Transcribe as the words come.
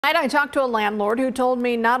I talked to a landlord who told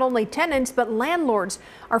me not only tenants but landlords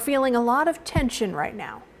are feeling a lot of tension right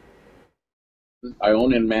now. I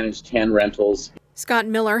own and manage 10 rentals. Scott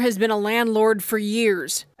Miller has been a landlord for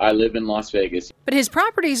years. I live in Las Vegas. But his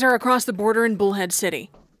properties are across the border in Bullhead City.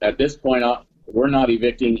 At this point, we're not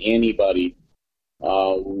evicting anybody.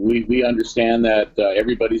 We understand that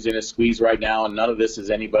everybody's in a squeeze right now, and none of this is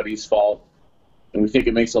anybody's fault. And we think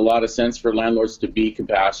it makes a lot of sense for landlords to be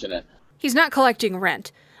compassionate. He's not collecting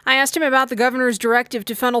rent. I asked him about the governor's directive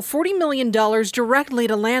to funnel $40 million directly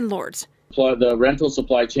to landlords. The rental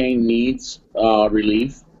supply chain needs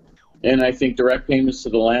relief, and I think direct payments to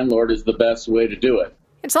the landlord is the best way to do it.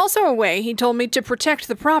 It's also a way, he told me, to protect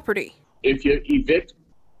the property. If you evict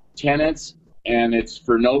tenants and it's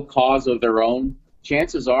for no cause of their own,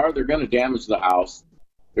 chances are they're going to damage the house.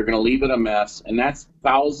 They're going to leave it a mess, and that's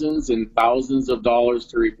thousands and thousands of dollars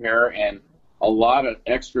to repair and a lot of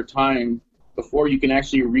extra time before you can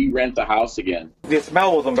actually re-rent the house again. The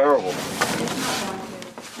smell was unbearable.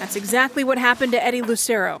 That's exactly what happened to Eddie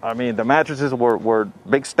Lucero. I mean, the mattresses were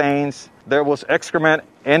big stains. There was excrement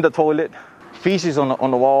in the toilet, feces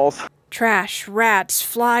on the walls. Trash, rats,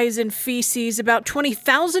 flies, and feces, about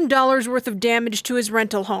 $20,000 worth of damage to his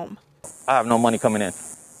rental home. I have no money coming in,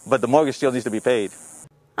 but the mortgage still needs to be paid.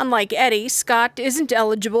 Unlike Eddie, Scott isn't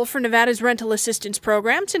eligible for Nevada's rental assistance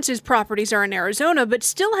program since his properties are in Arizona, but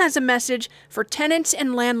still has a message for tenants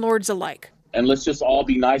and landlords alike. And let's just all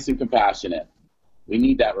be nice and compassionate. We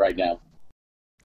need that right now.